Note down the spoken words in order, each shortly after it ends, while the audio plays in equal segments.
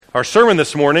Our sermon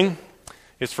this morning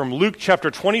is from Luke chapter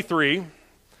 23,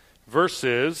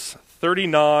 verses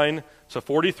 39 to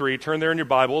 43. Turn there in your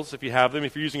Bibles if you have them.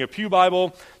 If you're using a pew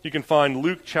Bible, you can find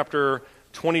Luke chapter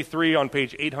 23 on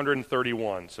page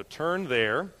 831. So turn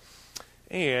there,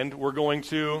 and we're going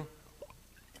to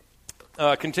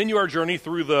continue our journey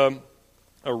through the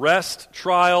arrest,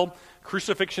 trial,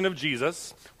 crucifixion of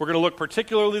Jesus. We're going to look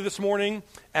particularly this morning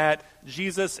at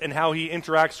Jesus and how he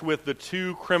interacts with the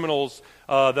two criminals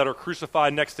that are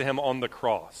crucified next to him on the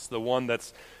cross, the one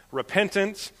that's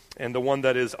repentant and the one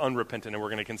that is unrepentant, and we're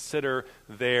going to consider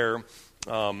their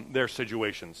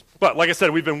situations. But like I said,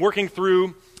 we've been working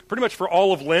through pretty much for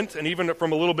all of Lent, and even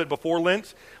from a little bit before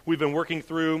Lent, we've been working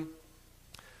through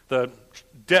the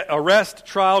arrest,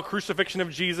 trial, crucifixion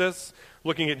of Jesus,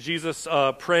 looking at Jesus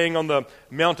praying on the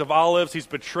Mount of Olives. He's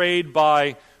betrayed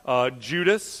by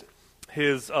Judas,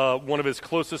 one of his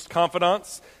closest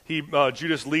confidants.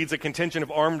 Judas leads a contingent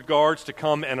of armed guards to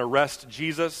come and arrest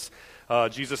Jesus.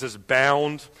 Jesus is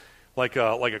bound like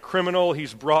a criminal.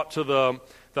 He's brought to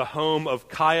the home of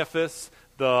Caiaphas,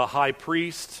 the high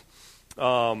priest.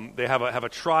 They have a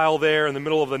trial there in the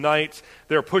middle of the night.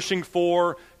 They're pushing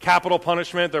for capital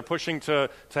punishment. They're pushing to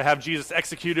have Jesus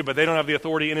executed, but they don't have the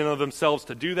authority in and of themselves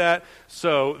to do that.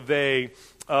 So they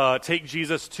take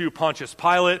Jesus to Pontius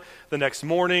Pilate the next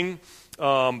morning.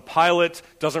 Pilate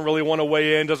doesn't really want to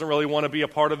weigh in, doesn't really want to be a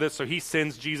part of this, so he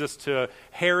sends Jesus to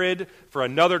Herod for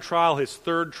another trial, his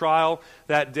third trial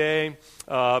that day.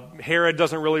 Herod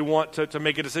doesn't really want to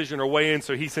make a decision or weigh in,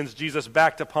 so he sends Jesus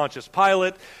back to Pontius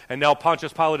Pilate, and now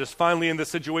Pontius Pilate is finally in this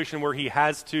situation where he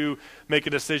has to make a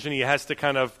decision. He has to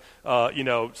kind of,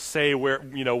 say where,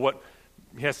 what,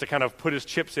 he has to kind of put his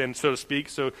chips in, so to speak.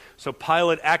 So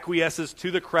Pilate acquiesces to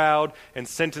the crowd and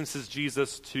sentences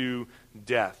Jesus to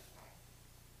death.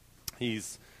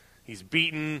 He's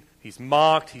beaten, he's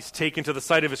mocked, he's taken to the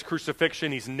site of his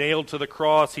crucifixion, he's nailed to the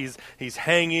cross, he's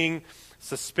hanging,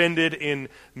 suspended in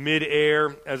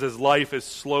midair as his life is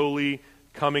slowly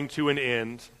coming to an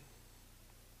end.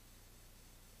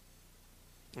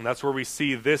 And that's where we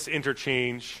see this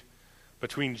interchange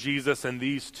between Jesus and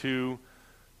these two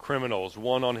criminals,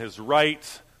 one on his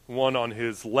right, one on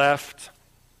his left.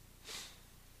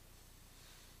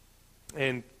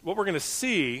 And what we're going to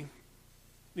see,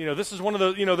 this is one of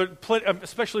the,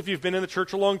 especially if you've been in the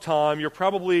church a long time, you're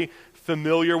probably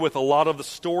familiar with a lot of the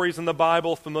stories in the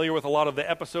Bible, familiar with a lot of the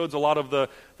episodes, a lot of the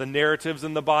narratives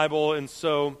in the Bible. And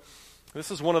so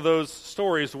this is one of those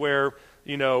stories where,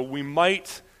 we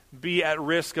might be at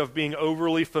risk of being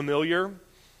overly familiar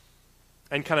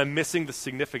and kind of missing the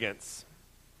significance,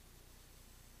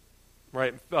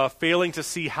 right? Failing to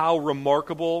see how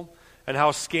remarkable and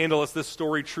how scandalous this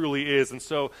story truly is. And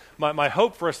so my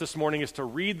hope for us this morning is to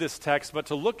read this text, but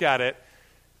to look at it,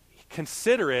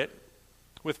 consider it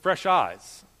with fresh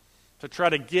eyes, to try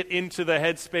to get into the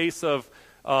headspace of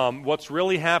what's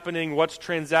really happening, what's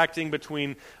transacting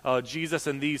between Jesus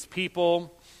and these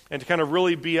people, and to kind of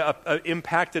really be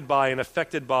impacted by and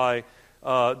affected by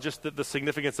just the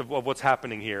significance of what's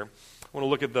happening here. I want to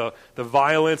look at the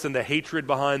violence and the hatred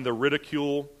behind the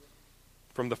ridicule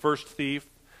from the first thief,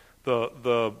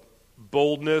 the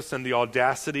boldness and the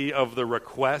audacity of the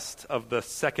request of the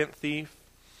second thief,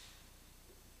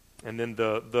 and then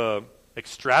the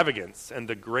extravagance and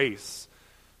the grace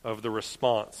of the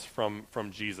response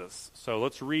from Jesus. So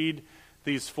let's read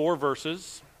these 5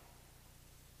 verses,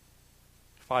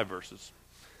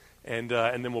 and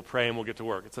then we'll pray and we'll get to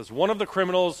work. It says, "One of the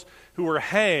criminals who were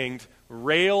hanged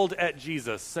railed at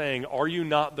Jesus, saying, 'Are you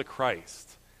not the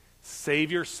Christ?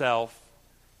 Save yourself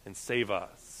and save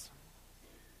us.'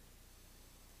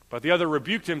 But the other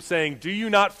rebuked him, saying, 'Do you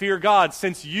not fear God,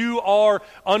 since you are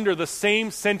under the same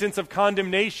sentence of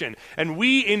condemnation? And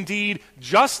we indeed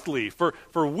justly, for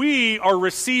we are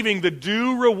receiving the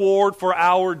due reward for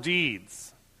our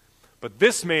deeds. But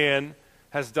this man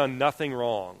has done nothing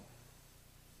wrong.'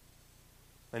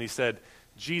 And he said,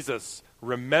 'Jesus,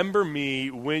 remember me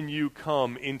when you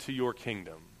come into your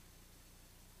kingdom.'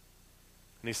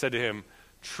 And he said to him,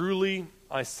 'Truly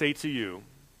I say to you,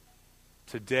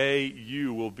 today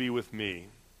you will be with me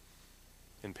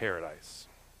in paradise.'"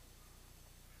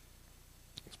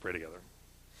 Let's pray together.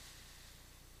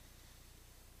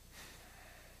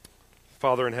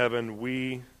 Father in heaven,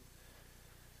 we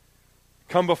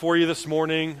come before you this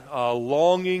morning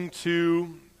longing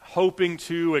to, hoping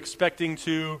to, expecting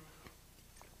to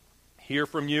hear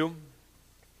from you.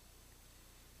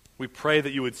 We pray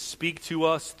that you would speak to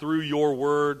us through your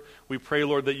word. We pray,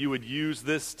 Lord, that you would use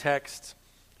this text,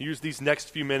 use these next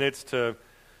few minutes to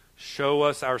show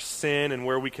us our sin and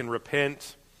where we can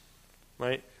repent,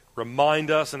 right? remind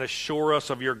us and assure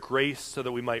us of your grace so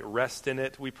that we might rest in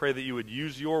it. We pray that you would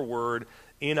use your word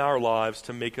in our lives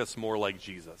to make us more like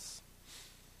Jesus.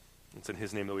 It's in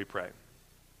his name that we pray.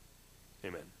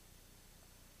 Amen.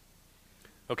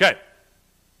 Okay.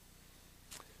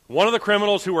 One of the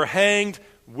criminals who were hanged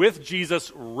with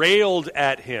Jesus railed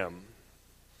at him.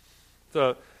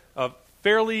 The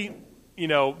fairly,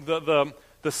 the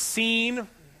scene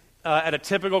at a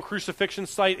typical crucifixion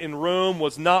site in Rome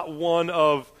was not one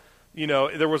of,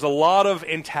 there was a lot of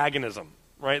antagonism,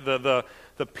 right? The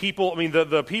people,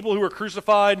 the people who were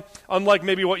crucified, unlike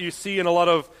maybe what you see in a lot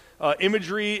of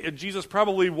imagery, Jesus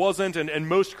probably wasn't, and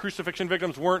most crucifixion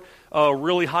victims weren't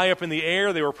really high up in the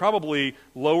air. They were probably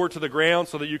lower to the ground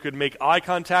so that you could make eye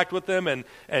contact with them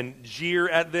and jeer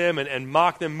at them and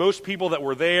mock them. Most people that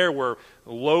were there were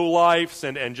lowlifes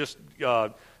and just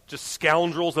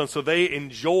scoundrels, and so they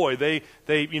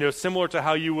similar to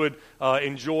how you would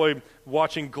enjoy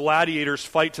watching gladiators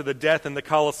fight to the death in the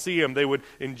Colosseum, they would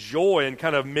enjoy and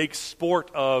kind of make sport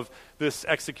of this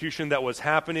execution that was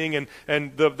happening,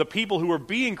 and the people who were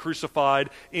being crucified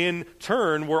in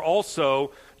turn were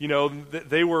also,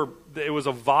 it was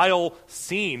a vile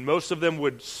scene. Most of them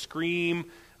would scream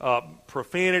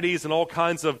profanities and all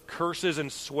kinds of curses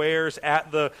and swears at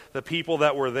the people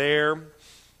that were there.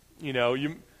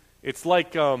 It's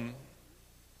like,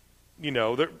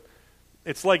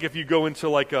 it's like if you go into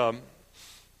like a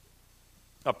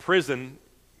prison,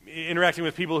 interacting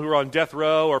with people who are on death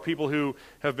row or people who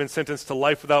have been sentenced to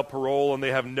life without parole and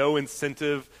they have no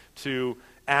incentive to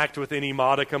act with any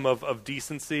modicum of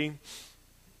decency,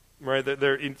 right?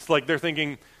 It's like they're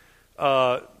thinking,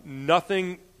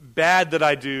 nothing bad that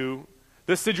I do,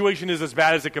 this situation is as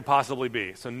bad as it could possibly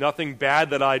be, so nothing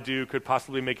bad that I do could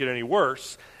possibly make it any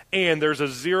worse. And there's a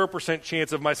 0%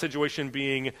 chance of my situation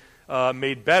being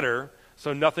made better,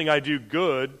 so nothing I do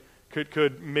good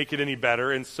could make it any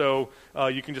better. And so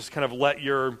you can just kind of let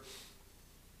your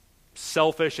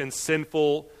selfish and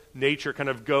sinful nature kind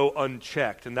of go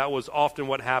unchecked. And that was often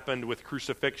what happened with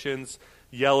crucifixions,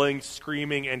 yelling,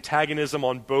 screaming, antagonism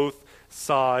on both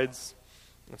sides.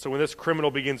 And so when this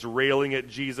criminal begins railing at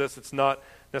Jesus, it's not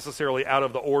necessarily out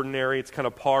of the ordinary. It's kind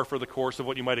of par for the course of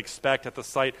what you might expect at the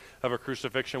site of a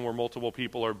crucifixion where multiple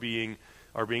people are being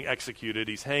executed.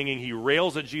 He's hanging. He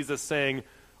rails at Jesus saying,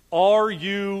 "Are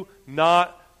you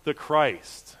not the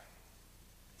Christ?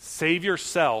 Save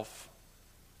yourself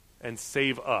and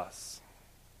save us."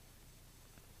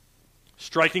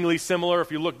 Strikingly similar,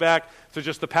 if you look back to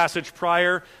just the passage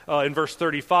prior, in verse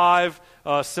 35,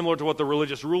 similar to what the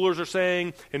religious rulers are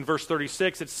saying. In verse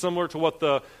 36, it's similar to what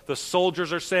the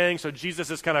soldiers are saying. So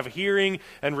Jesus is kind of hearing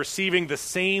and receiving the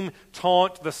same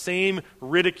taunt, the same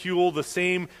ridicule, the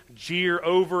same jeer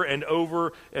over and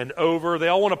over and over. They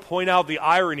all want to point out the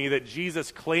irony that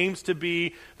Jesus claims to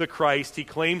be the Christ. He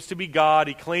claims to be God.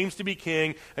 He claims to be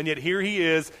king. And yet here he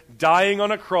is dying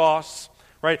on a cross,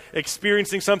 right,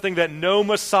 experiencing something that no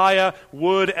Messiah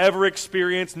would ever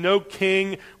experience, no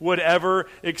king would ever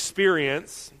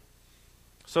experience.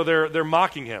 So they're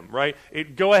mocking him, right?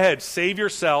 Go ahead, save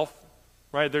yourself,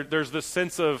 right? There's this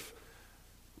sense of,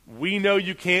 we know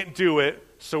you can't do it,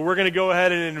 so we're going to go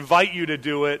ahead and invite you to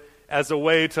do it as a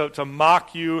way to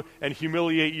mock you and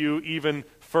humiliate you even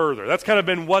further. That's kind of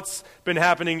been what's been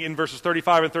happening in verses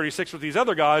 35 and 36 with these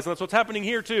other guys, and that's what's happening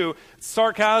here too. It's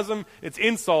sarcasm, it's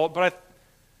insult, but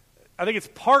I think it's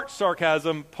part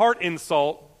sarcasm, part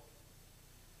insult,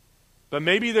 but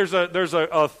maybe there's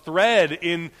a thread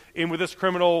in with this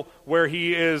criminal where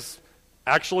he is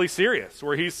actually serious,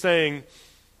 where he's saying,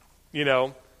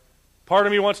 part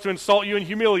of me wants to insult you and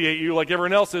humiliate you like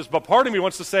everyone else is, but part of me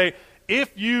wants to say, if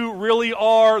you really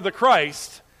are the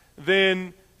Christ,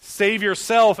 then save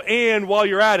yourself, and while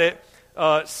you're at it,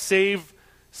 save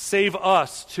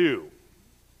us too.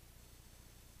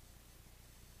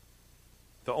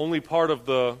 The only part of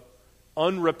the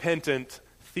unrepentant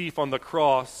thief on the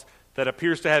cross that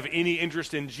appears to have any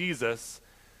interest in Jesus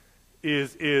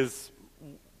is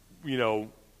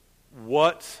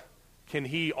what can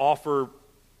he offer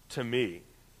to me?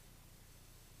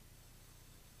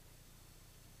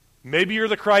 Maybe you're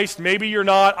the Christ, maybe you're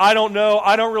not. I don't know.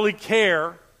 I don't really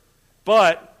care.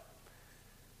 But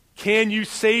can you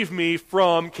save me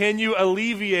can you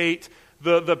alleviate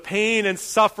the pain and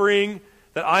suffering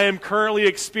that I am currently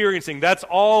experiencing? That's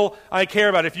all I care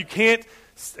about. If you can't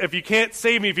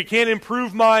save me, if you can't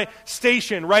improve my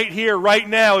station right here, right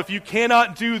now, if you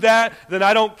cannot do that, then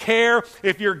I don't care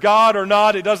if you're God or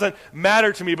not. It doesn't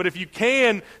matter to me. But if you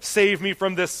can save me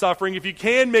from this suffering, if you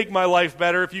can make my life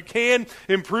better, if you can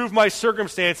improve my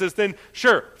circumstances, then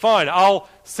sure, fine. I'll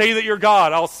say that you're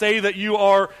God. I'll say that you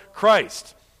are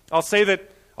Christ. I'll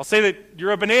I'll say that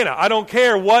you're a banana. I don't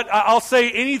care what. I'll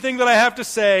say anything that I have to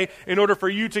say in order for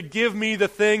you to give me the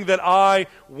thing that I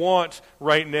want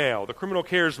right now. The criminal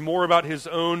cares more about his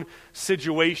own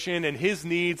situation and his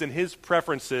needs and his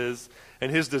preferences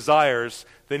and his desires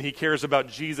than he cares about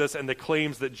Jesus and the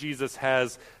claims that Jesus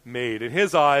has made. In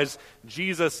his eyes,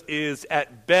 Jesus is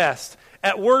at best.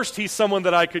 At worst, he's someone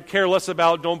that I could care less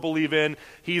about, don't believe in.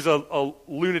 He's a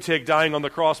lunatic dying on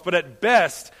the cross. But at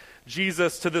best,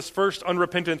 Jesus, to this first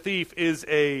unrepentant thief, is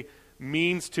a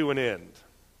means to an end.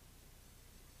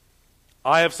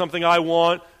 I have something I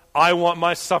want. I want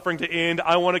my suffering to end.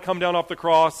 I want to come down off the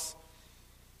cross.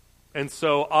 And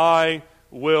so I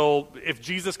will, if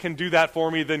Jesus can do that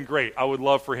for me, then great. I would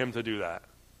love for him to do that.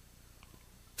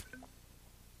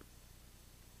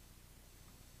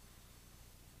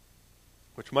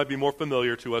 Which might be more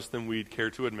familiar to us than we'd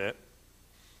care to admit.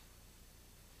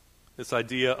 This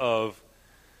idea of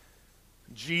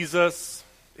Jesus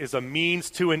is a means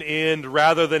to an end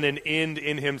rather than an end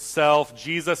in himself.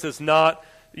 Jesus is not,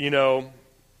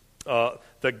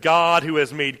 the God who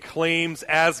has made claims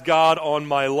as God on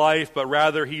my life, but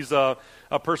rather he's a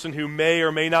person who may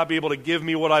or may not be able to give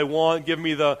me what I want, give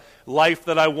me the life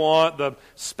that I want, the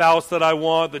spouse that I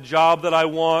want, the job that I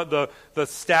want, the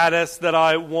status that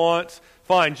I want.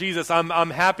 Fine, Jesus, I'm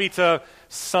happy to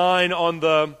sign on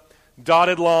the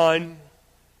dotted line,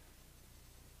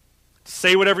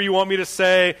 say whatever you want me to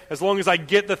say, as long as I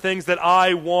get the things that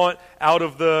I want out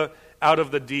of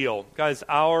the deal. Guys,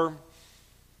 our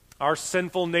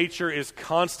sinful nature is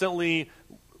constantly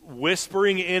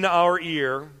whispering in our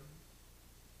ear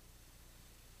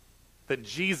that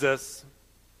Jesus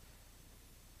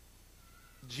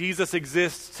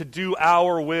exists to do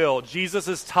our will.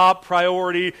 Jesus' top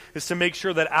priority is to make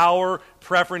sure that our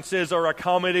preferences are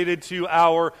accommodated to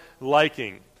our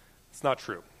liking. It's not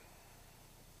true.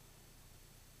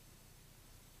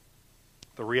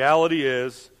 The reality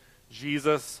is,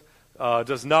 Jesus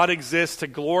does not exist to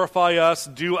glorify us,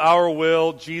 do our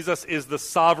will. Jesus is the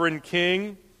sovereign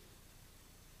king.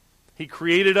 He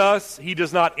created us. He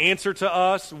does not answer to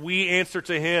us. We answer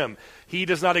to him. He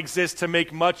does not exist to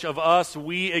make much of us.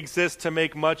 We exist to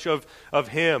make much of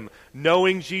him.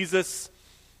 Knowing Jesus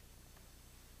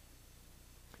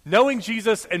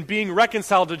and being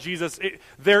reconciled to Jesus,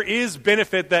 there is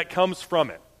benefit that comes from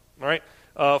it. All right?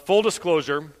 Full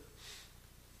disclosure,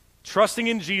 trusting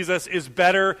in Jesus is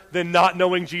better than not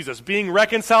knowing Jesus. Being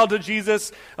reconciled to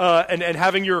Jesus and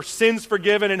having your sins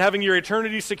forgiven and having your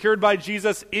eternity secured by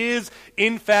Jesus is,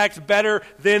 in fact, better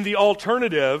than the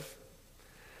alternative.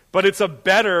 But it's a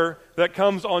better that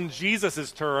comes on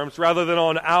Jesus' terms rather than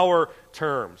on our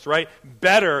terms, right?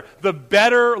 Better. The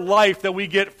better life that we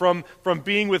get from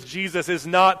being with Jesus is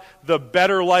not the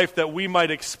better life that we might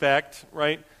expect,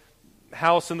 right?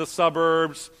 House in the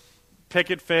suburbs,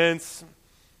 picket fence,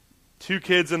 2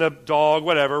 kids and a dog,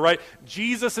 whatever, right?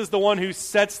 Jesus is the one who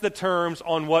sets the terms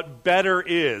on what better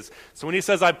is. So when he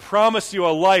says, I promise you a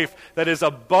life that is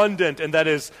abundant and that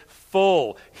is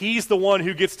full, he's the one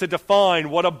who gets to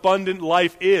define what abundant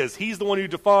life is. He's the one who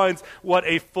defines what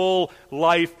a full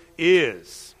life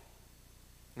is.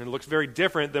 And it looks very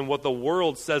different than what the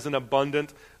world says an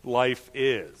abundant life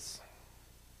is.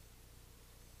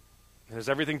 It has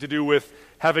everything to do with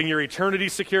having your eternity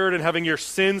secured and having your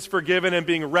sins forgiven and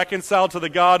being reconciled to the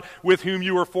God with whom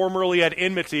you were formerly at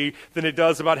enmity than it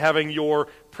does about having your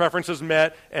preferences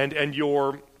met and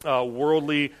your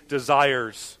worldly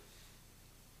desires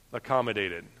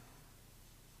accommodated.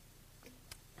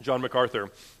 John MacArthur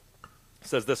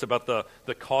says this about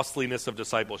the costliness of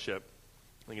discipleship.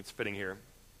 I think it's fitting here.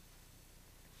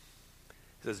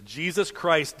 He says, Jesus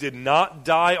Christ did not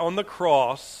die on the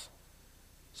cross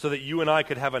so that you and I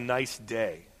could have a nice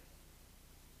day.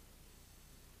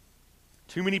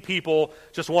 Too many people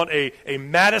just want a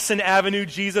Madison Avenue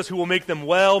Jesus who will make them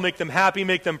well, make them happy,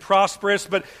 make them prosperous.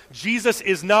 But Jesus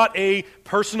is not a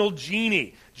personal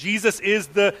genie. Jesus is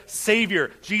the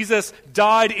Savior. Jesus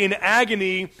died in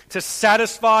agony to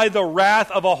satisfy the wrath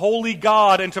of a holy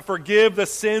God and to forgive the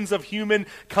sins of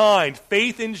humankind.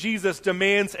 Faith in Jesus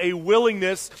demands a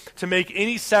willingness to make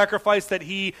any sacrifice that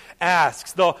he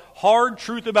asks. The hard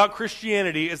truth about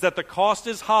Christianity is that the cost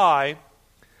is high,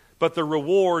 but the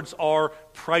rewards are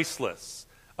priceless.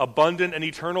 Abundant and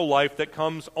eternal life that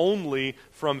comes only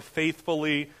from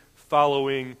faithfully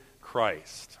following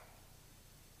Christ.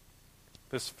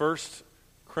 This first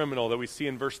criminal that we see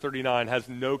in verse 39 has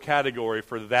no category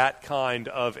for that kind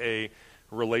of a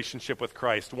relationship with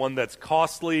Christ. One that's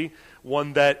costly,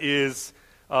 one that is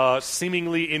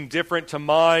seemingly indifferent to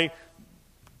my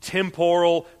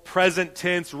temporal, present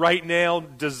tense, right now,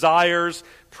 desires,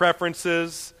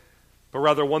 preferences. but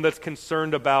rather one that's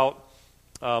concerned about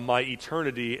my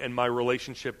eternity and my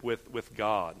relationship with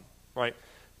God. Right?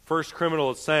 First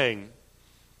criminal is saying,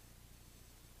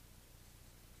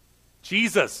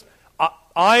 Jesus,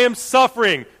 I am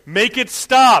suffering. Make it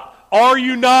stop. Are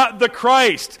you not the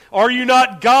Christ? Are you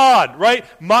not God? Right?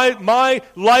 My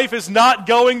life is not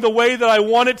going the way that I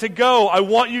want it to go. I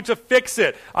want you to fix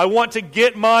it. I want to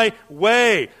get my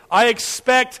way. I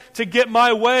expect to get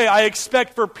my way. I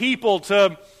expect for people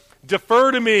to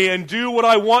defer to me and do what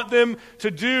I want them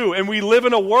to do. And we live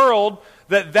in a world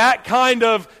that kind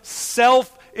of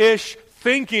selfish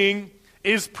thinking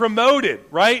is promoted,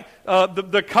 right?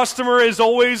 The customer is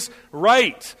always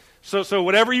right. So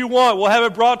whatever you want, we'll have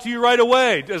it brought to you right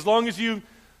away, as long as you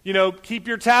keep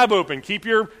your tab open, keep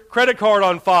your credit card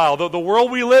on file. The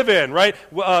world we live in, right?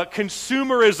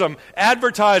 Consumerism,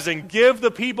 advertising, give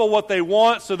the people what they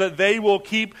want so that they will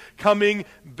keep coming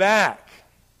back.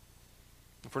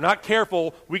 If we're not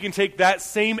careful, we can take that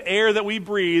same air that we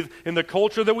breathe in the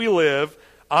culture that we live.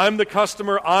 I'm the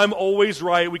customer, I'm always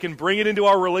right. We can bring it into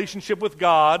our relationship with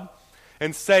God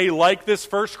and say, like this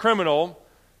first criminal,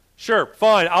 sure,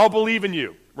 fine, I'll believe in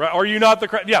you. Right? Are you not the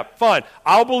Christ? Yeah, fine.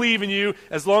 I'll believe in you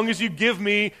as long as you give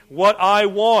me what I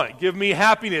want. Give me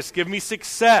happiness. Give me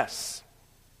success.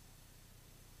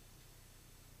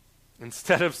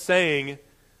 Instead of saying,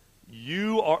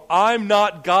 I'm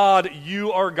not God,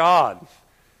 you are God.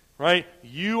 Right?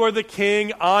 You are the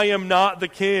king, I am not the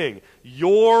king.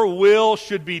 Your will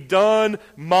should be done,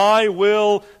 my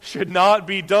will should not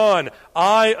be done.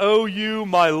 I owe you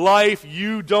my life,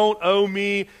 you don't owe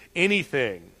me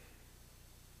anything.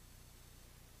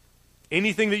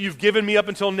 Anything that you've given me up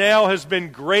until now has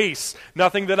been grace,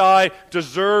 nothing that I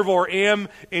deserve or am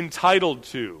entitled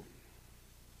to.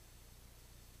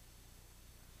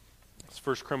 This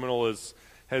first criminal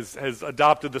has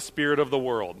adopted the spirit of the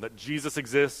world, that Jesus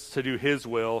exists to do his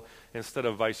will instead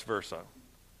of vice versa.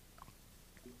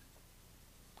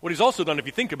 What he's also done, if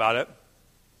you think about it,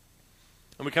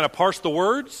 and we kind of parse the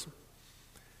words,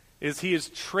 is he is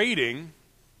trading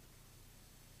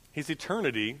his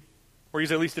eternity, or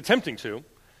he's at least attempting to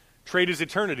trade his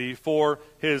eternity for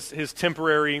his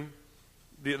temporary,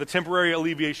 the temporary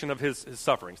alleviation of his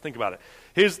sufferings. Think about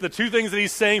it. The two things that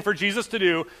he's saying for Jesus to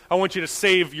do, I want you to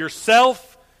save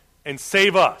yourself and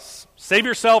save us. Save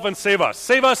yourself and save us.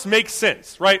 Save us makes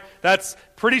sense, right? That's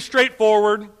pretty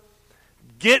straightforward.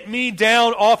 Get me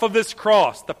down off of this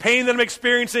cross. The pain that I'm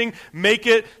experiencing, make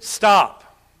it stop.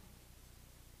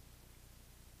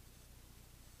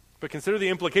 But consider the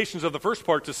implications of the first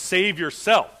part, to save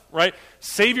yourself, right?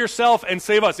 Save yourself and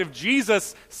save us. If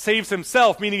Jesus saves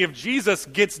himself, meaning if Jesus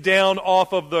gets down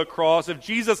off of the cross, if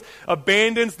Jesus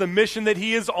abandons the mission that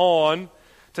he is on,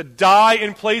 to die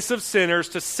in place of sinners,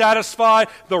 to satisfy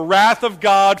the wrath of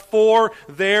God for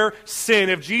their sin.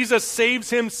 If Jesus saves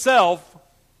himself,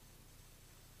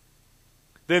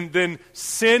 then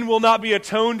sin will not be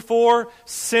atoned for,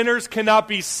 sinners cannot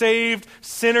be saved,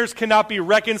 sinners cannot be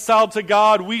reconciled to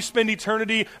God. We spend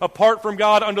eternity apart from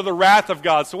God under the wrath of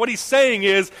God. So what he's saying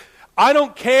is, I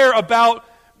don't care about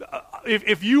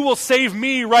if you will save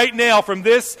me right now from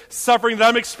this suffering that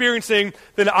I'm experiencing,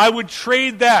 then I would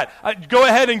trade that. Go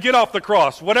ahead and get off the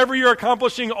cross. Whatever you're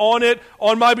accomplishing on it,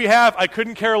 on my behalf, I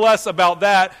couldn't care less about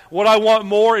that. What I want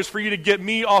more is for you to get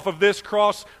me off of this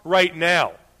cross right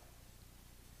now.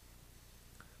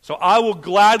 So I will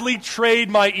gladly trade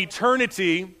my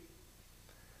eternity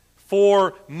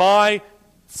for my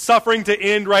suffering to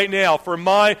end right now, for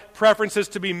my preferences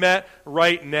to be met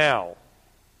right now.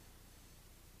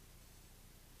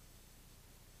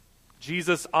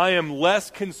 Jesus, I am less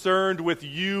concerned with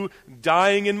you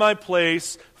dying in my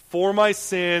place for my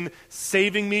sin,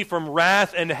 saving me from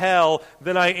wrath and hell,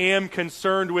 than I am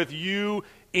concerned with you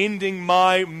ending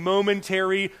my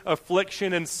momentary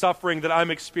affliction and suffering that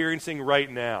I'm experiencing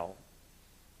right now.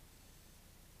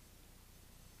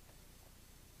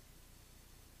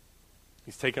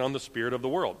 He's taken on the spirit of the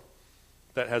world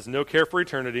that has no care for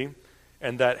eternity,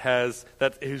 and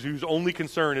whose only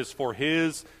concern is for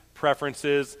his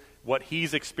preferences, what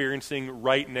he's experiencing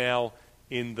right now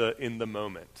in the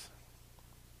moment.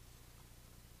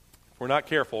 If we're not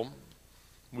careful,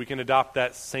 we can adopt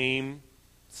that same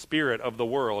spirit of the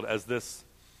world as this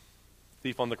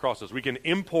thief on the cross is. We can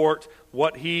import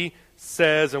what he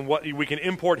says, and we can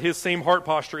import his same heart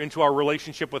posture into our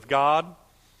relationship with God.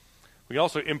 We can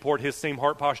also import his same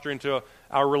heart posture into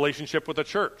our relationship with the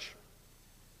church.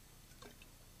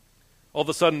 All of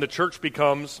a sudden, the church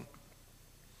becomes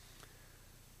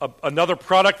another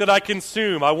product that I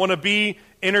consume. I want to be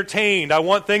entertained. I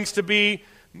want things to be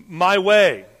my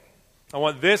way. I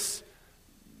want this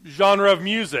genre of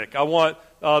music. I want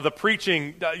the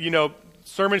preaching,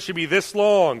 sermons should be this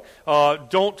long.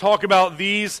 Don't talk about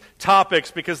these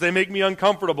topics because they make me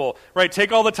uncomfortable. Right?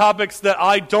 Take all the topics that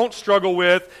I don't struggle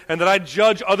with and that I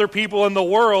judge other people in the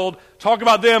world. Talk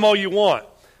about them all you want.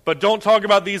 But don't talk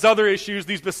about these other issues,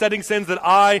 these besetting sins that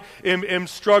I am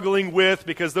struggling with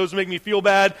because those make me feel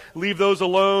bad. Leave those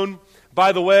alone.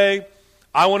 By the way,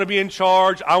 I want to be in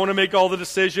charge. I want to make all the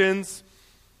decisions.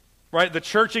 Right? The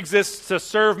church exists to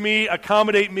serve me,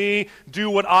 accommodate me, do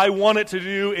what I want it to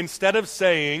do, instead of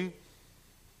saying,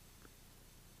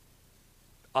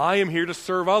 I am here to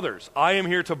serve others. I am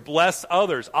here to bless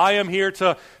others. I am here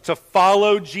to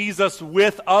follow Jesus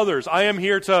with others. I am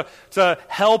here to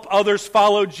help others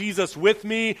follow Jesus with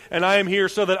me, and I am here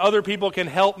so that other people can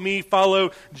help me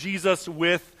follow Jesus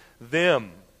with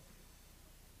them.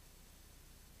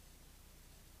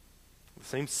 The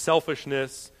same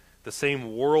selfishness, the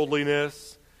same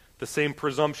worldliness, the same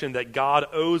presumption that God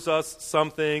owes us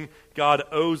something, God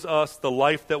owes us the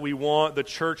life that we want, the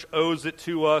church owes it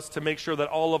to us to make sure that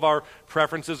all of our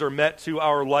preferences are met to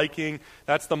our liking.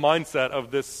 That's the mindset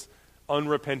of this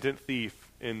unrepentant thief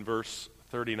in verse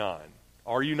 39.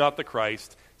 Are you not the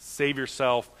Christ? Save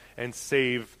yourself and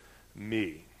save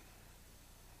me.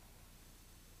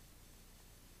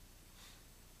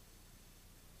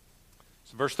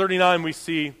 So verse 39 we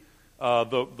see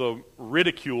the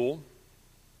ridicule.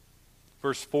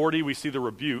 Verse 40, we see the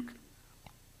rebuke.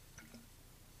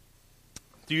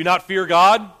 Do you not fear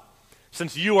God,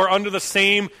 since you are under the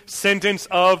same sentence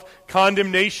of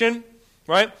condemnation?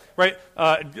 Right?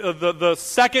 The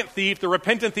second thief, the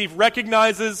repentant thief,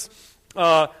 recognizes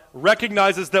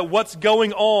that what's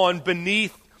going on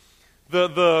beneath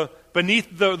the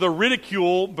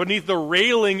ridicule, beneath the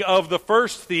railing of the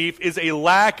first thief, is a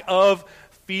lack of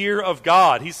fear of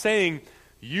God. He's saying,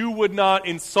 you would not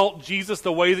insult Jesus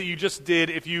the way that you just did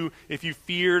if you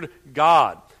feared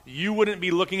God. You wouldn't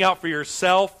be looking out for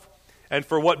yourself and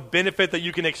for what benefit that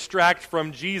you can extract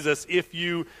from Jesus if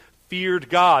you feared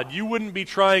God. You wouldn't be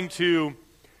trying to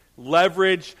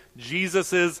leverage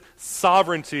Jesus'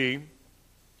 sovereignty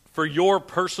for your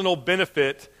personal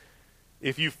benefit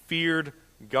if you feared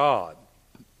God.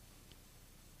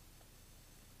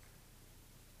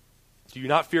 Do you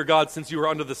not fear God since you are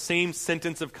under the same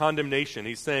sentence of condemnation?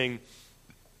 He's saying,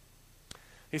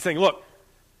 look,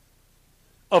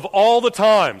 of all the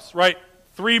times, right,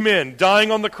 3 men dying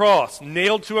on the cross,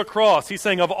 nailed to a cross, he's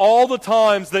saying of all the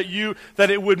times that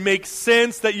it would make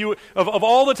sense, of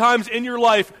all the times in your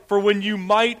life for when you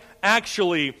might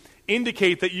actually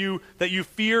indicate that you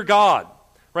fear God,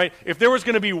 right? If there was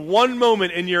going to be one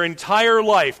moment in your entire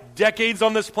life, decades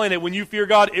on this planet, when you fear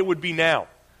God, it would be now.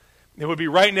 It would be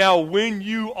right now when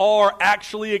you are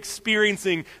actually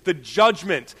experiencing the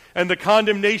judgment and the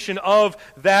condemnation of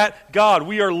that God.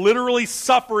 We are literally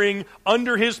suffering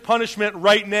under His punishment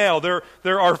right now. There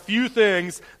are few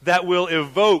things that will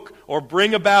evoke or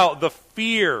bring about the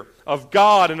fear of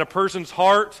God in a person's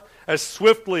heart as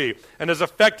swiftly and as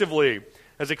effectively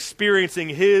as experiencing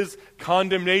His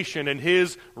condemnation and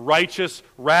His righteous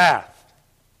wrath.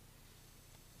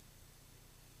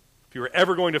 If you were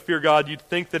ever going to fear God, you'd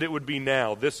think that it would be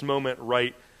now, this moment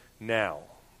right now.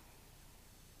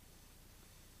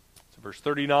 So verse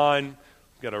 39,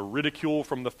 we've got a ridicule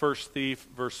from the first thief.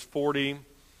 Verse 40,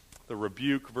 the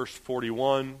rebuke. Verse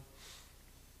 41,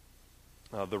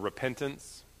 the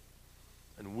repentance.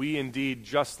 And we indeed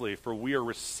justly, for we are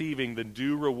receiving the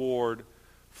due reward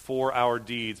for our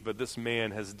deeds, but this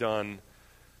man has done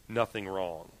nothing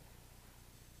wrong.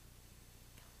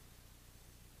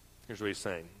 Here's what he's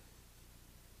saying.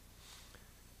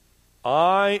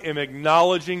 I am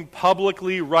acknowledging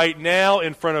publicly right now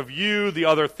in front of you, the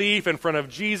other thief, in front of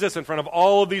Jesus, in front of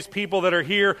all of these people that are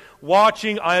here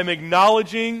watching, I am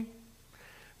acknowledging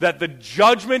that the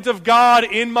judgment of God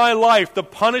in my life, the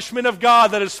punishment of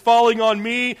God that is falling on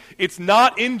me, it's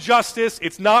not injustice,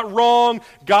 it's not wrong.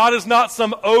 God is not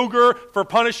some ogre for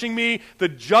punishing me. The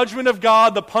judgment of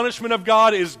God, the punishment of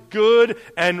God is good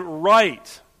and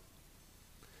right.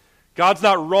 God's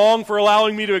not wrong for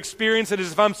allowing me to experience it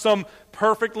as if I'm some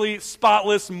perfectly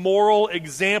spotless moral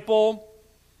example.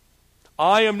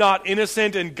 I am not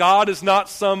innocent and God is not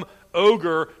some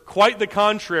ogre. Quite the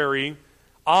contrary.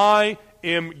 I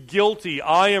am guilty.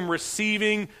 I am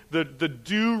receiving the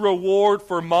due reward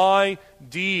for my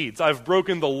deeds. I've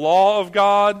broken the law of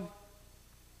God.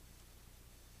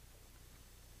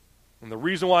 And the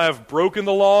reason why I've broken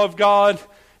the law of God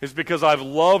is because I've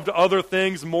loved other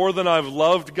things more than I've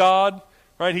loved God.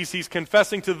 Right? He's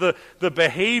confessing to the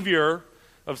behavior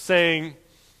of saying,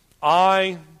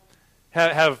 I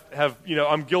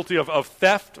I'm guilty of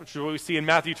theft, which is what we see in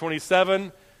Matthew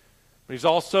 27. But he's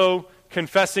also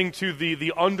confessing to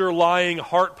the underlying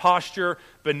heart posture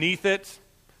beneath it.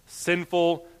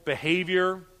 Sinful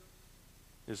behavior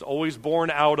is always born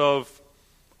out of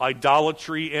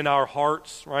idolatry in our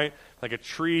hearts, right? Like a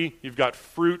tree, you've got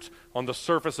fruit on the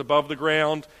surface above the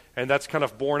ground, and that's kind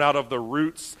of born out of the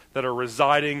roots that are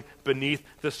residing beneath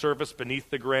the surface, beneath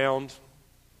the ground.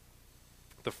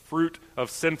 The fruit of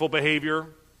sinful behavior,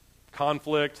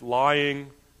 conflict,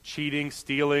 lying, cheating,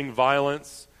 stealing,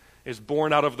 violence, is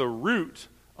born out of the root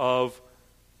of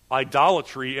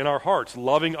idolatry in our hearts,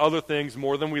 loving other things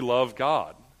more than we love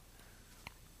God.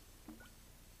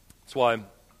 That's why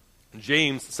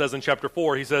James says in chapter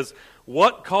 4, he says,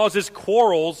 "What causes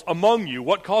quarrels among you?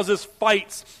 What causes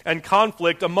fights and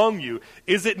conflict among you?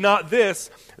 Is it not this,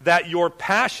 that your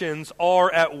passions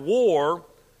are at war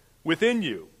within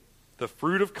you? The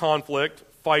fruit of conflict,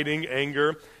 fighting,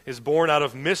 anger, is born out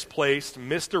of misplaced,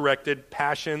 misdirected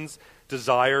passions,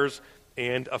 desires,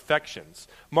 and affections."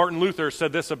 Martin Luther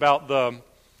said this about the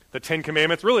Ten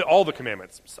Commandments, really all the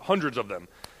commandments, hundreds of them.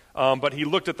 But he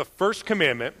looked at the first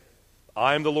commandment,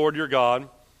 "I am the Lord your God.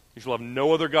 You shall have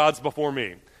no other gods before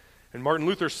me." And Martin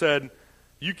Luther said,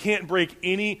 you can't break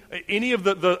any of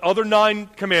the other 9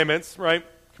 commandments, right?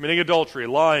 Committing adultery,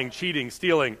 lying, cheating,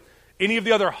 stealing, any of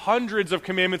the other hundreds of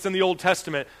commandments in the Old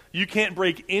Testament, you can't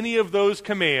break any of those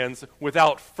commands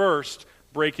without first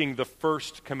breaking the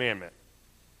first commandment,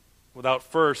 without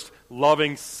first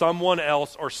loving someone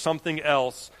else or something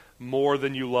else more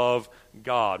than you love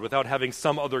God, without having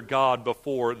some other God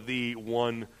before the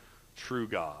one true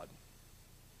God.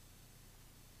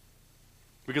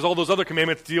 Because all those other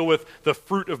commandments deal with the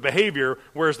fruit of behavior,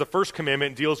 whereas the first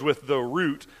commandment deals with the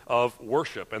root of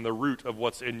worship and the root of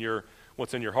what's in your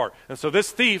heart. And so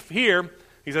this thief here,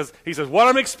 he says, what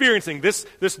I'm experiencing, this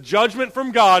judgment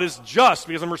from God is just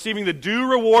because I'm receiving the due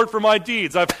reward for my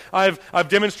deeds. I've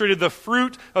demonstrated the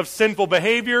fruit of sinful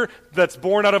behavior that's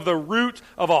born out of the root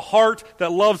of a heart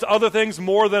that loves other things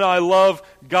more than I love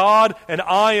God, and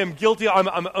I am guilty.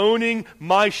 I'm owning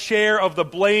my share of the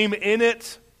blame in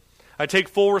it. I take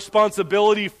full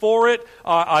responsibility for it.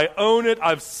 I own it.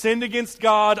 I've sinned against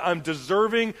God. I'm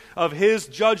deserving of His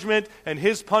judgment and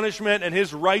His punishment and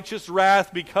His righteous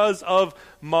wrath because of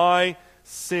my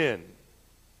sin.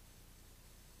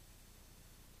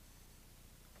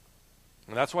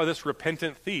 And that's why this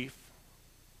repentant thief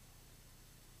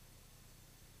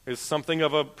is something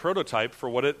of a prototype for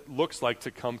what it looks like to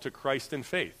come to Christ in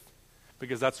faith.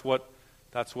 Because that's what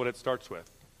it starts with.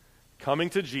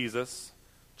 Coming to Jesus,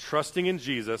 trusting in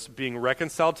Jesus, being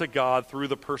reconciled to God through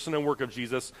the person and work of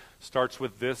Jesus starts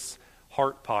with this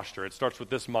heart posture. It starts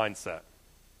with this mindset.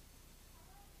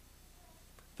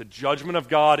 The judgment of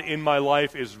God in my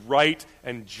life is right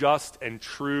and just and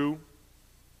true.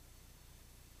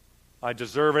 I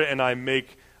deserve it, and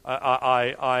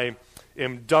I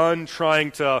am done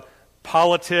trying to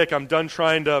politic. I'm done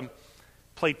trying to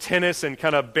play tennis and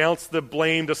kind of bounce the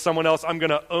blame to someone else. I'm going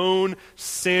to own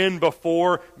sin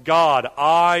before God.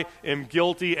 I am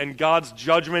guilty, and God's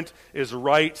judgment is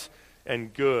right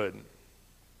and good.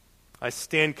 I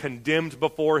stand condemned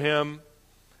before Him,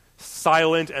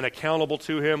 silent and accountable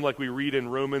to Him, like we read in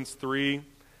Romans 3.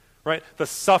 Right? The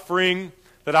suffering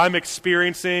that I'm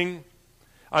experiencing,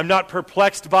 I'm not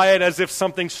perplexed by it as if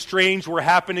something strange were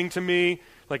happening to me,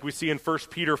 like we see in 1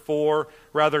 Peter 4.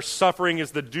 Rather, suffering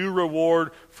is the due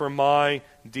reward for my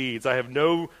deeds. I have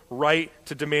no right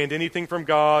to demand anything from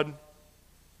God.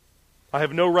 I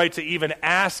have no right to even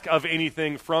ask of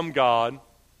anything from God.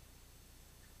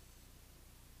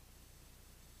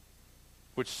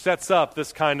 Which sets up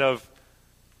this kind of,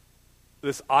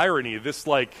 this irony, this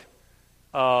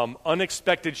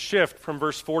unexpected shift from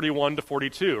verse 41 to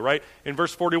 42, right? In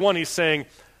verse 41, he's saying,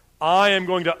 I am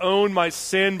going to own my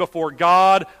sin before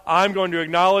God. I'm going to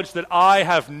acknowledge that I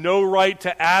have no right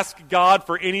to ask God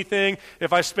for anything.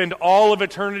 If I spend all of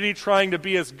eternity trying to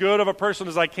be as good of a person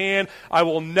as I can, I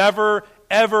will never,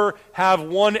 ever have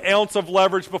 1 ounce of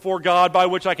leverage before God by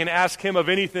which I can ask Him of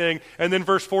anything. And then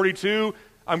verse 42,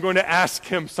 I'm going to ask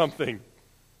Him something.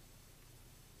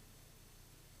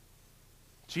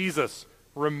 Jesus,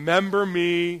 remember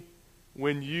me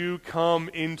when you come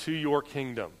into your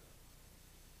kingdom.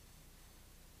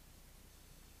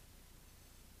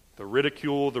 The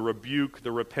ridicule, the rebuke,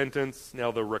 the repentance,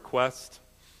 now the request.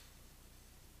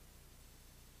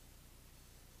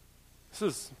 This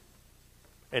is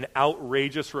an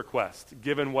outrageous request,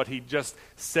 given what he just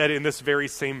said in this very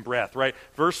same breath, right?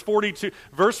 Verse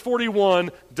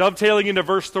 41, dovetailing into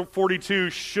verse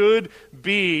 42, should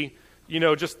be,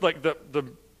 just like the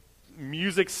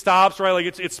music stops, right? Like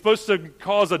it's supposed to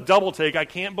cause a double take. I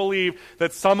can't believe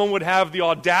that someone would have the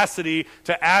audacity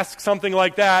to ask something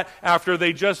like that after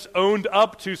they just owned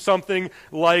up to something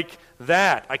like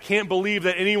that. I can't believe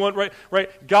that anyone,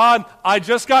 right? God, I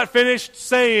just got finished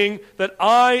saying that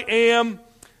I am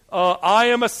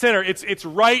a sinner. It's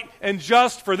right and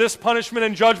just for this punishment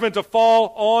and judgment to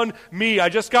fall on me. I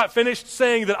just got finished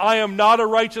saying that I am not a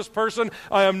righteous person.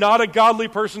 I am not a godly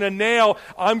person. And now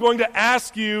I'm going to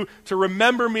ask you to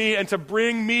remember me and to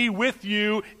bring me with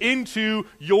you into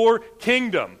your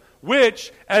kingdom,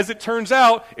 which, as it turns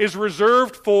out, is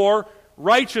reserved for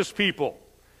righteous people.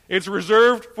 It's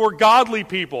reserved for godly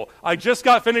people. I just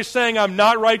got finished saying I'm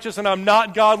not righteous and I'm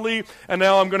not godly, and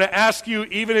now I'm going to ask you,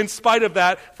 even in spite of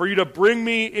that, for you to bring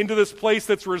me into this place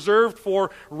that's reserved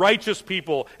for righteous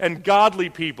people and godly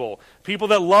people, people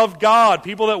that love God,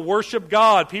 people that worship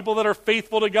God, people that are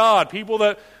faithful to God, people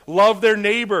that love their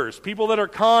neighbors, people that are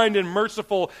kind and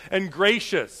merciful and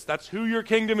gracious. That's who your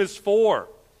kingdom is for.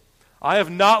 I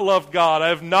have not loved God. I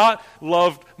have not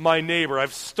loved my neighbor.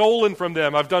 I've stolen from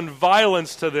them. I've done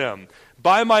violence to them.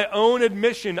 By my own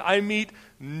admission, I meet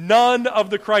none of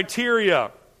the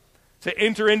criteria to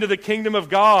enter into the kingdom of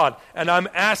God, and I'm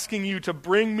asking you to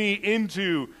bring me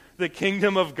into the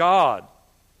kingdom of God.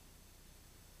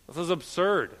 This is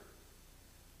absurd.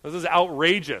 This is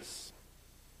outrageous.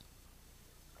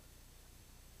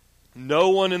 No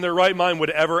one in their right mind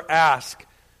would ever ask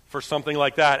for something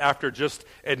like that after just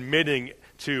admitting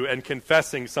to and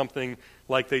confessing something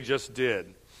like they just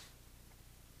did.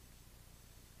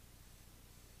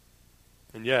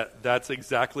 And yet, that's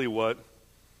exactly what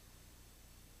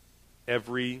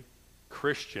every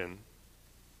Christian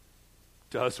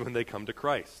does when they come to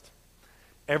Christ.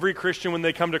 Every Christian, when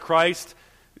they come to Christ,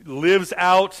 lives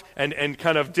out and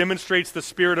kind of demonstrates the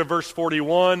spirit of verse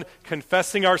 41,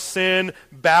 confessing our sin,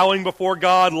 bowing before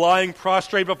God, lying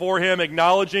prostrate before Him,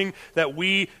 acknowledging that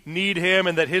we need Him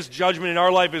and that His judgment in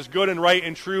our life is good and right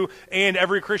and true. And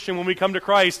every Christian, when we come to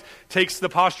Christ, takes the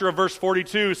posture of verse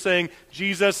 42, saying,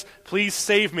 Jesus, please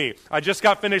save me. I just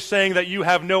got finished saying that you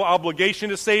have no obligation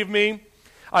to save me.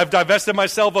 I've divested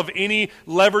myself of any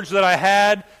leverage that I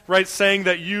had, right, saying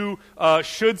that you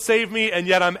should save me, and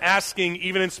yet I'm asking,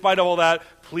 even in spite of all that,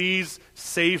 please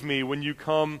save me when you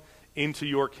come into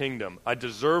your kingdom. I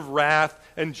deserve wrath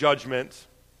and judgment,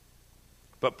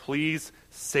 but please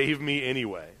save me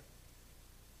anyway.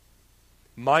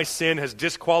 My sin has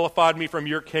disqualified me from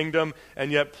your kingdom, and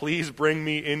yet please bring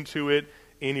me into it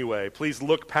anyway. Please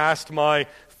look past my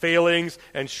failings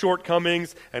and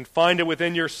shortcomings and find it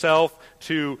within yourself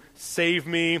to save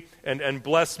me and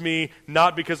bless me,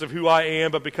 not because of who I am,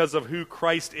 but because of who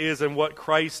Christ is and what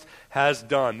Christ has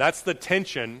done. That's the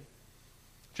tension.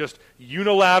 Just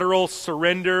unilateral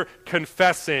surrender,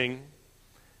 confessing,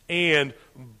 and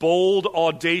bold,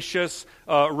 audacious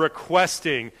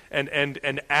requesting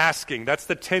and asking. That's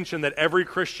the tension that every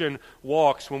Christian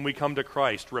walks when we come to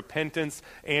Christ. Repentance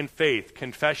and faith,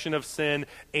 confession of sin,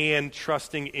 and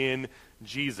trusting in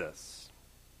Jesus.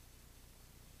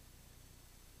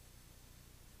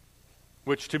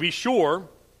 Which, to be sure,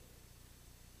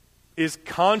 is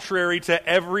contrary to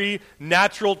every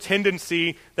natural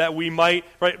tendency that we might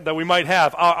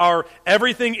have. Our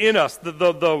everything in us,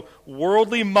 the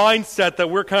worldly mindset that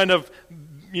we're kind of,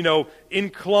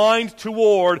 inclined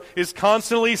toward, is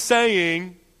constantly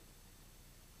saying,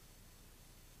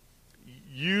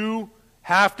 you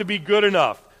have to be good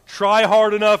enough. Try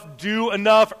hard enough, do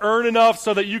enough, earn enough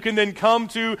so that you can then come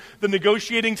to the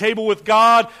negotiating table with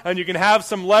God and you can have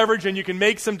some leverage and you can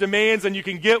make some demands and you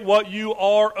can get what you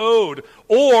are owed.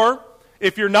 Or,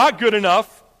 if you're not good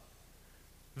enough,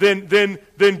 then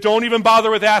don't even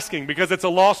bother with asking because it's a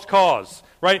lost cause,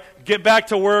 right? Get back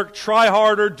to work, try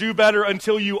harder, do better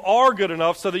until you are good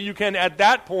enough so that you can, at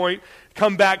that point,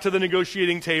 come back to the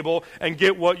negotiating table and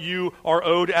get what you are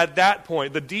owed at that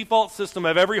point. The default system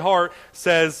of every heart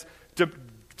says,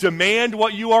 demand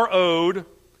what you are owed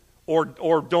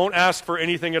or don't ask for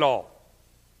anything at all.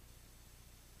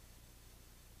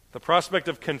 The prospect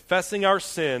of confessing our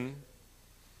sin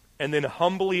and then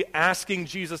humbly asking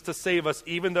Jesus to save us,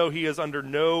 even though He is under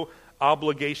no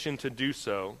obligation to do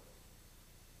so,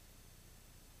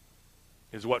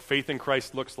 is what faith in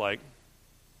Christ looks like.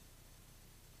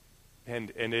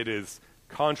 And it is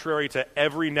contrary to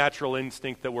every natural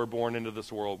instinct that we're born into this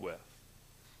world with.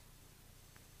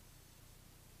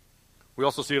 We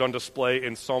also see it on display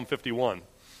in Psalm 51,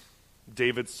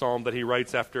 David's psalm that he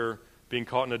writes after being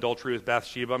caught in adultery with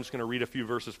Bathsheba. I'm just going to read a few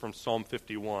verses from Psalm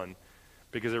 51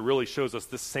 because it really shows us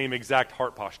this same exact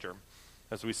heart posture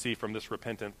as we see from this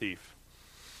repentant thief.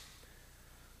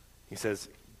 He says,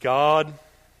 God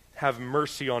have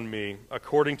mercy on me,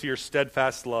 according to your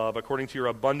steadfast love, according to your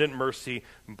abundant mercy,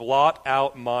 blot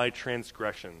out my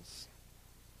transgressions.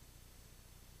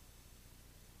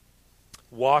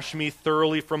 Wash me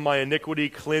thoroughly from my iniquity,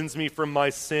 cleanse me from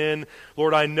my sin.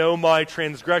 Lord, I know my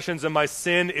transgressions and my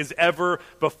sin is ever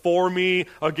before me.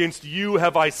 Against you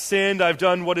have I sinned. I've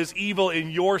done what is evil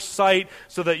in your sight,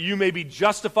 so that you may be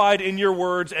justified in your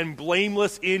words and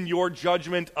blameless in your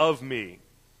judgment of me.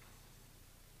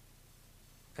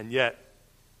 And yet,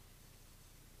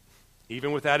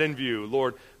 even with that in view,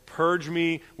 Lord, purge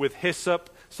me with hyssop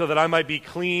so that I might be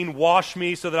clean. Wash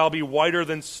me so that I'll be whiter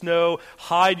than snow.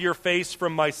 Hide your face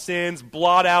from my sins.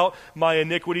 Blot out my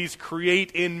iniquities.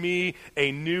 Create in me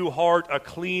a new heart, a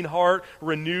clean heart.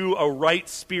 Renew a right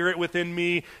spirit within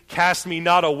me. Cast me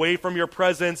not away from your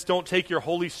presence. Don't take your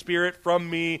Holy Spirit from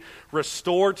me.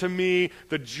 Restore to me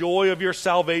the joy of your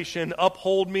salvation.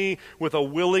 Uphold me with a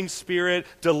willing spirit.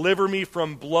 Deliver me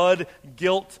from blood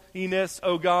guiltiness,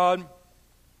 O God.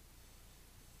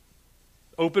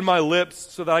 Open my lips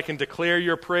so that I can declare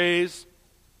your praise.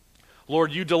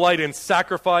 Lord, you delight in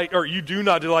sacrifice, or you do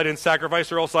not delight in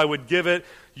sacrifice, or else I would give it.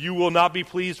 You will not be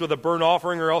pleased with a burnt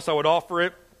offering, or else I would offer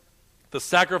it. The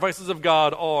sacrifices of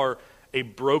God are a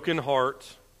broken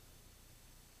heart,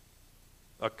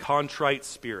 a contrite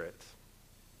spirit.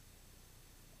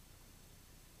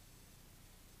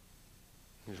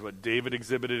 Here's what David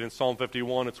exhibited in Psalm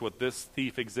 51. It's what this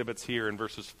thief exhibits here in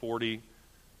verses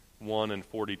 41 and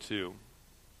 42.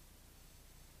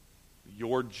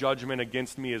 Your judgment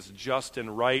against me is just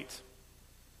and right.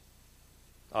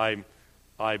 I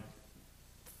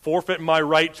forfeit my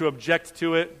right to object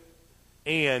to it,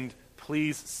 and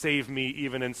please save me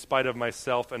even in spite of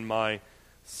myself and my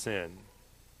sin.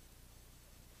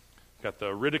 Got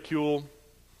the ridicule,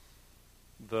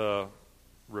 the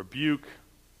rebuke,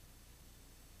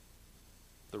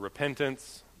 the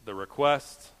repentance, the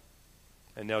request,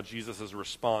 and now Jesus'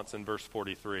 response in verse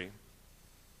 43.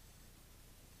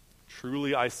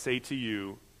 Truly I say to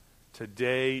you,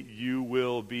 today you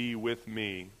will be with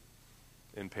me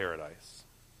in paradise.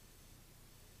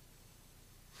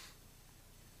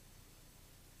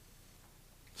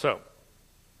 So,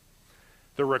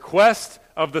 the request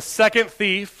of the second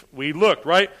thief, we looked,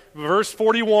 right? Verse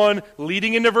 41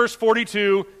 leading into verse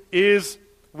 42 is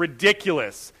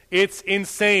ridiculous. It's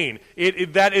insane.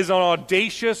 That is an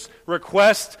audacious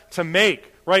request to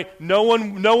make, right? No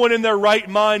one in their right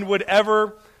mind would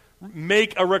ever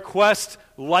make a request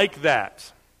like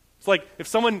that. It's like if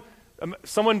someone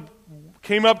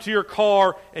came up to your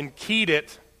car and keyed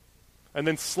it and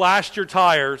then slashed your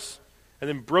tires and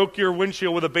then broke your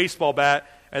windshield with a baseball bat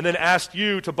and then asked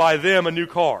you to buy them a new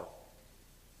car.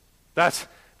 That's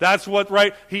what,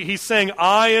 right? He's saying,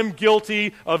 I am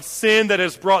guilty of sin that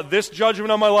has brought this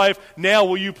judgment on my life. Now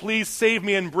will you please save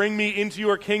me and bring me into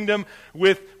your kingdom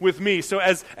with me? So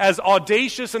as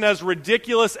audacious and as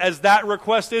ridiculous as that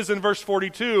request is in verse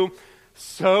 42,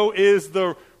 so is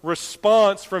the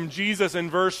response from Jesus in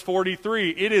verse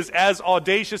 43. It is as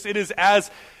audacious, it is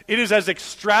as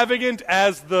extravagant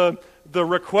as the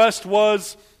request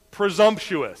was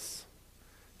presumptuous.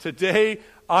 Today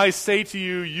I say to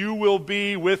you, you will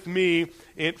be with me.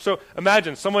 So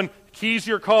imagine someone keys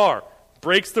your car,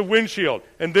 breaks the windshield,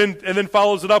 and then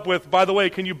follows it up with, by the way,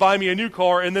 can you buy me a new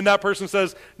car? And then that person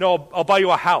says, no, I'll buy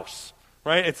you a house.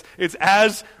 Right? It's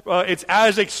as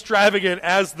extravagant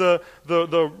as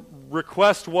the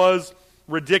request was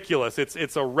ridiculous.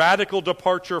 It's a radical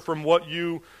departure from what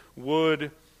you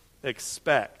would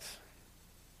expect.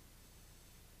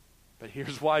 But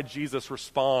here's why Jesus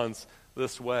responds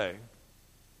this way.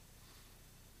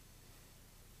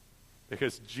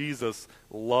 Because Jesus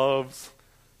loves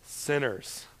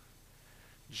sinners.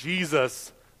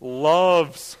 Jesus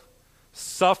loves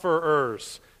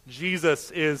sufferers.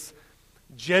 Jesus is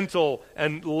gentle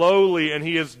and lowly, and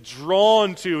he is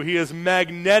drawn to, he is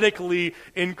magnetically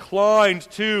inclined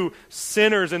to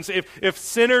sinners. And so if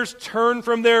sinners turn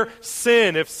from their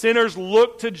sin, if sinners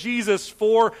look to Jesus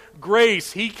for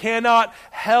grace, he cannot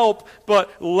help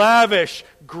but lavish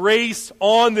grace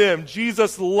on them.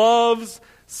 Jesus loves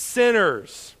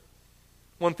sinners.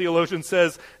 One theologian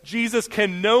says, Jesus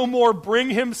can no more bring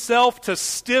himself to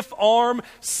stiff-arm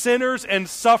sinners and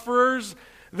sufferers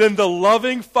than the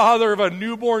loving father of a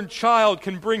newborn child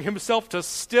can bring himself to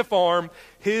stiff-arm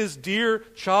his dear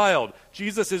child.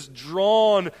 Jesus is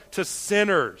drawn to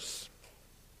sinners.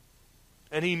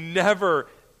 And he never,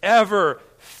 ever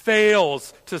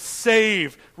fails to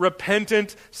save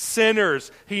repentant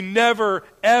sinners. He never,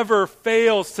 ever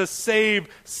fails to save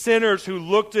sinners who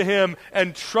look to him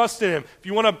and trust in him. If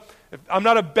you want to I'm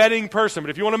not a betting person, but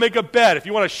if you want to make a bet, if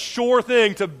you want a sure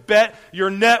thing to bet your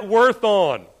net worth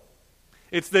on,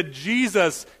 it's that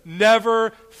Jesus never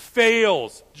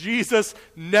fails. Jesus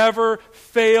never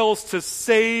fails to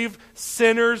save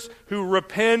sinners who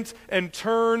repent and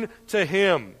turn to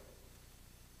Him.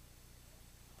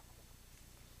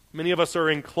 Many of us are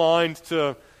inclined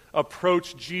to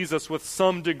approach Jesus with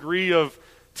some degree of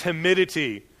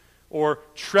timidity or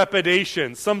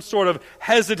trepidation, some sort of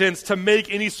hesitance to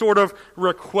make any sort of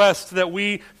request that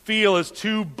we feel is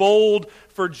too bold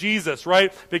for Jesus,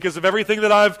 right? Because of everything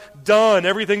that I've done,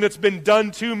 everything that's been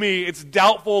done to me, it's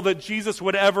doubtful that Jesus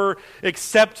would ever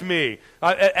accept me.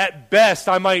 At best,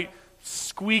 I might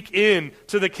squeak in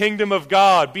to the kingdom of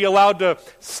God, be allowed to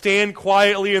stand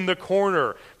quietly in the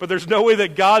corner. But there's no way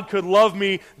that God could love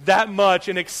me that much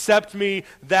and accept me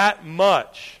that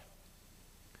much.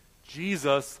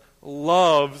 Jesus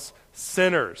loves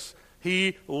sinners.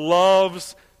 He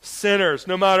loves sinners,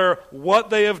 no matter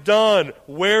what they have done,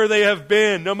 where they have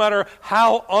been, no matter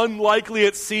how unlikely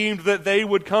it seemed that they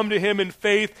would come to Him in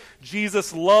faith.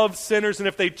 Jesus loves sinners, and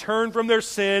if they turn from their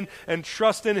sin and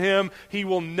trust in Him, He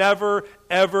will never,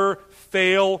 ever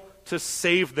fail to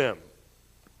save them.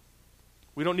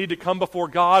 We don't need to come before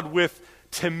God with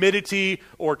timidity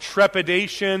or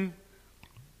trepidation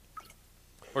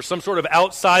or some sort of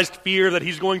outsized fear that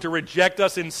He's going to reject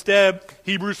us. Instead,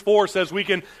 Hebrews 4 says we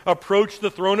can approach the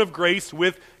throne of grace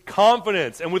with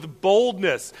confidence and with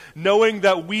boldness, knowing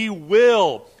that we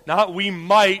will, not we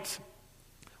might,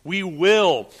 we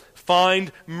will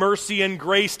find mercy and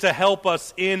grace to help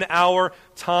us in our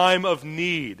time of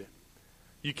need.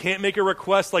 You can't make a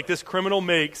request like this criminal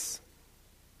makes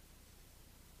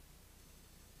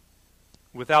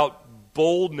without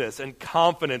boldness and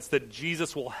confidence that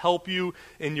Jesus will help you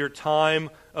in your time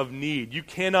of need. You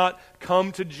cannot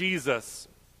come to Jesus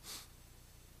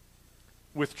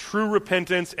with true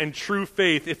repentance and true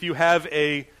faith if you have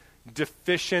a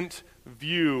deficient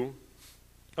view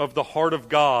of the heart of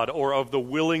God or of the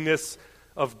willingness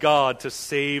of God to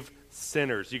save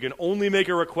sinners. You can only make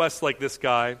a request like this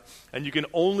guy, and you can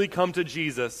only come to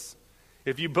Jesus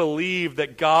if you believe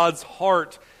that God's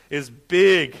heart is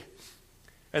big,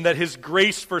 and that His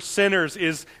grace for sinners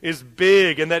is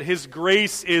big, and that His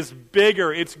grace is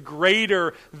bigger. It's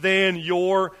greater than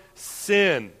your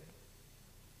sin.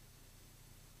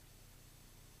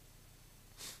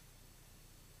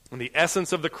 And the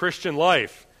essence of the Christian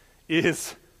life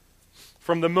is,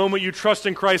 from the moment you trust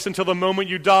in Christ until the moment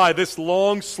you die, this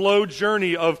long, slow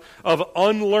journey of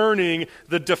unlearning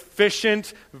the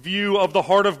deficient view of the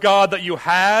heart of God that you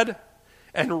had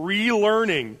and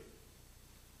relearning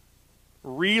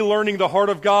the heart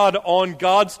of God on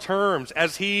God's terms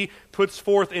as He puts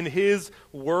forth in His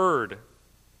Word.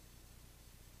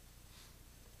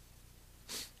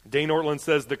 Dane Ortland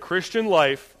says, the Christian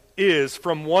life is,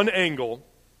 from one angle,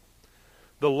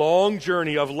 the long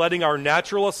journey of letting our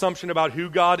natural assumption about who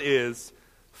God is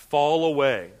fall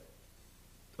away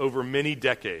over many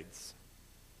decades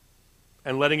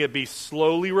and letting it be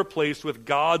slowly replaced with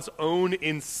God's own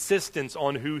insistence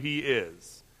on who He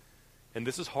is. And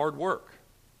this is hard work.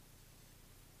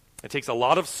 It takes a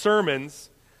lot of sermons,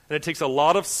 and it takes a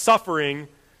lot of suffering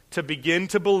to begin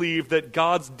to believe that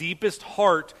God's deepest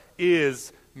heart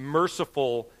is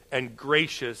merciful and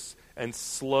gracious and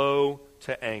slow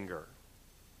to anger.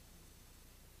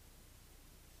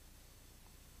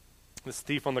 This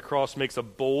thief on the cross makes a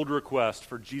bold request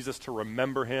for Jesus to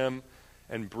remember him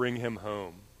and bring him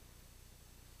home.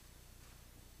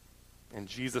 And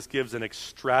Jesus gives an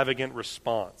extravagant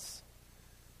response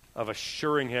of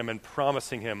assuring him and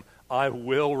promising him, I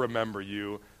will remember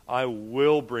you, I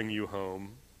will bring you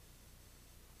home,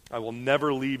 I will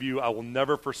never leave you, I will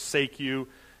never forsake you,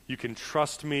 you can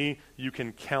trust me, you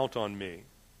can count on me.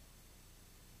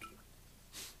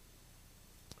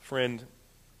 Friend,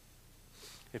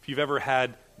 if you've ever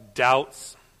had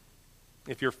doubts,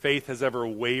 if your faith has ever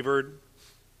wavered,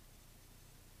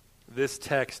 this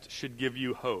text should give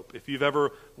you hope. If you've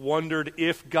ever wondered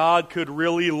if God could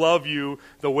really love you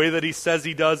the way that He says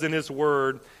He does in His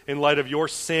Word, in light of your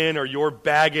sin or your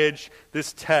baggage,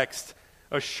 this text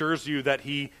assures you that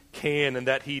He can and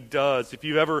that He does. If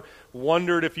you've ever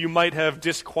wondered if you might have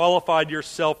disqualified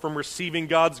yourself from receiving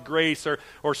God's grace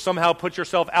or somehow put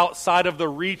yourself outside of the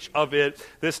reach of it,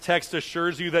 this text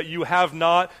assures you that you have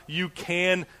not, you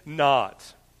can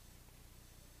not.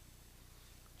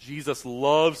 Jesus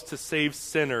loves to save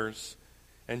sinners,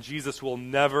 and Jesus will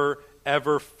never,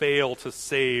 ever fail to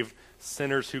save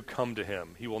sinners who come to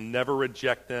Him. He will never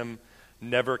reject them,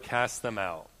 never cast them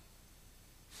out.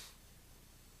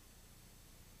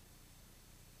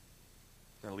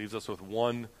 That leaves us with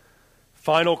one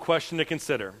final question to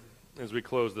consider as we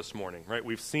close this morning, right?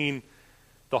 We've seen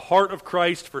the heart of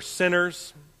Christ for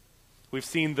sinners. We've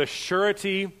seen the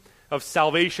surety of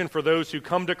salvation for those who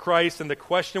come to Christ. And the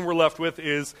question we're left with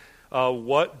is,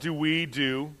 what do we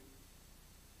do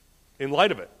in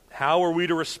light of it? How are we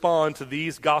to respond to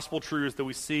these gospel truths that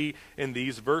we see in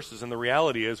these verses? And the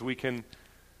reality is we can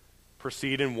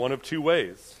proceed in one of two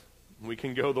ways. We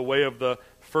can go the way of the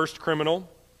first criminal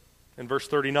in verse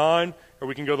 39, or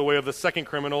we can go the way of the second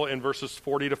criminal in verses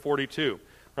 40 to 42.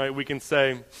 Right? We can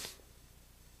say,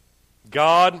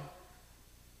 God,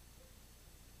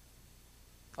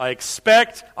 I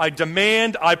expect, I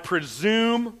demand, I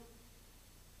presume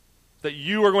that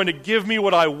you are going to give me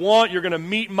what I want. You're going to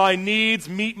meet my needs,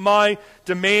 meet my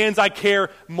demands. I care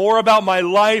more about my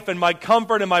life and my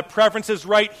comfort and my preferences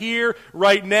right here,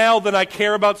 right now, than I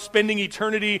care about spending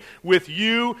eternity with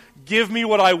you. Give me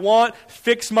what I want.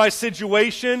 Fix my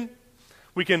situation.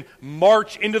 We can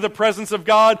march into the presence of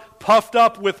God, puffed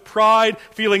up with pride,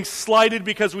 feeling slighted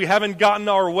because we haven't gotten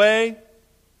our way.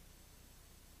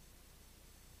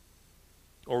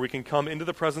 Or we can come into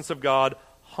the presence of God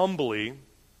humbly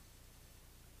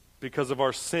because of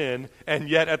our sin, and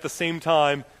yet at the same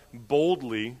time,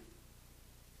 boldly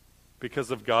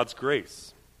because of God's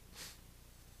grace.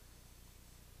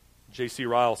 J.C.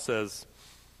 Ryle says,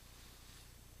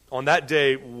 on that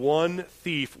day, one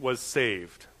thief was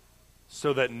saved,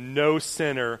 so that no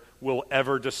sinner will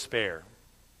ever despair.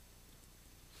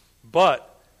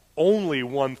 But only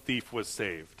one thief was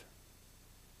saved,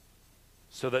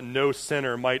 so that no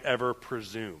sinner might ever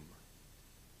presume.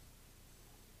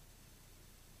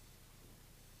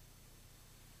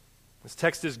 This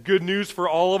text is good news for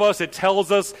all of us. It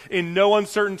tells us in no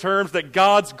uncertain terms that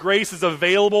God's grace is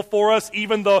available for us,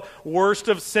 even the worst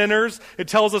of sinners. It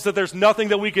tells us that there's nothing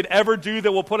that we could ever do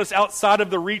that will put us outside of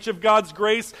the reach of God's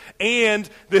grace. And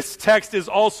this text is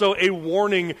also a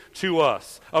warning to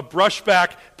us, a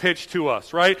brushback pitch to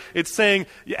us, right? It's saying,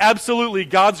 absolutely,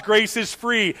 God's grace is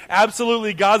free.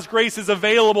 Absolutely, God's grace is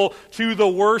available to the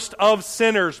worst of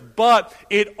sinners. But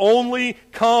it only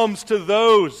comes to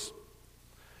those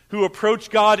who approach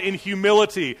God in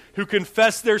humility, who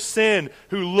confess their sin,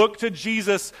 who look to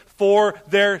Jesus for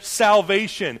their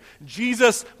salvation.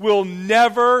 Jesus will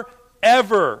never,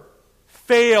 ever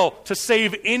fail to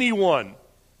save anyone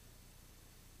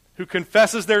who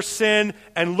confesses their sin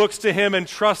and looks to Him and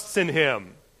trusts in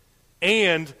Him.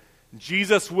 And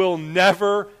Jesus will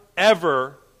never,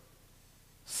 ever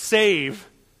save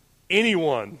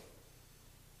anyone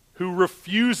who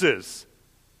refuses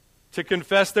to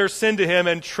confess their sin to Him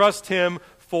and trust Him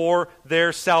for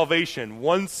their salvation.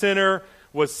 One sinner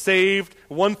was saved,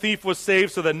 one thief was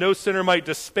saved so that no sinner might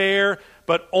despair,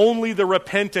 but only the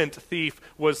repentant thief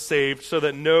was saved so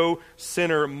that no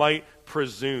sinner might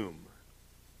presume.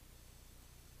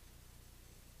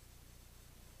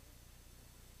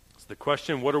 So the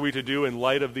question, what are we to do in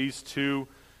light of these two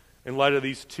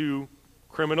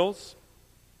criminals?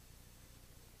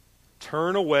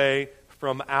 Turn away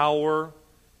from our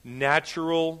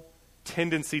natural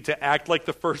tendency to act like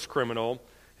the first criminal.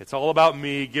 It's all about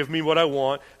me, give me what I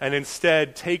want, and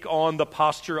instead take on the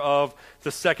posture of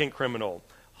the second criminal.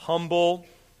 Humble,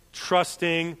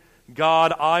 trusting,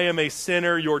 God, I am a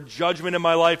sinner. Your judgment in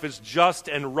my life is just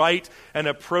and right and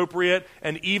appropriate,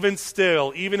 and even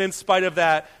still, even in spite of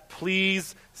that,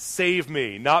 please save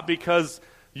me. Not because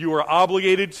you are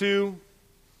obligated to,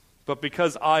 but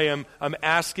because I'm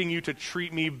asking you to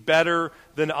treat me better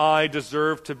than I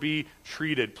deserve to be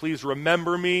treated. Please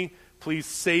remember me, please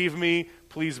save me,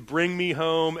 please bring me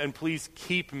home, and please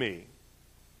keep me.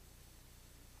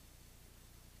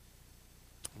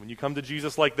 When you come to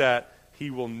Jesus like that, He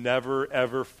will never,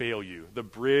 ever fail you. The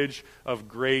bridge of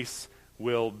grace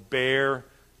will bear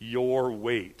your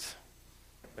weight,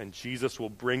 and Jesus will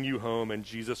bring you home, and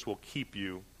Jesus will keep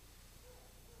you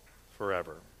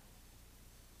forever.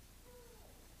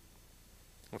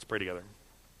 Let's pray together.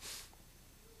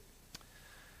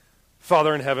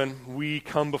 Father in heaven, we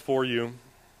come before you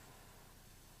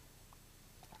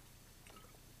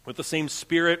with the same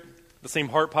spirit, the same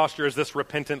heart posture as this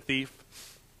repentant thief,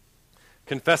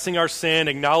 confessing our sin,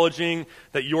 acknowledging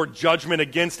that your judgment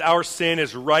against our sin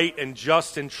is right and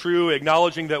just and true,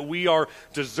 acknowledging that we are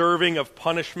deserving of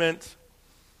punishment.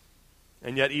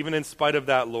 And yet, even in spite of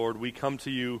that, Lord, we come to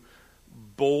you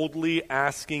boldly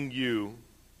asking you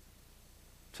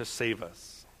to save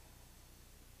us,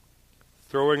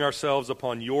 throwing ourselves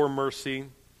upon your mercy,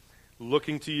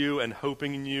 looking to you and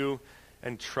hoping in you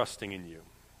and trusting in you.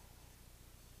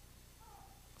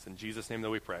 It's in Jesus' name that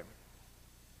we pray.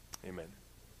 Amen.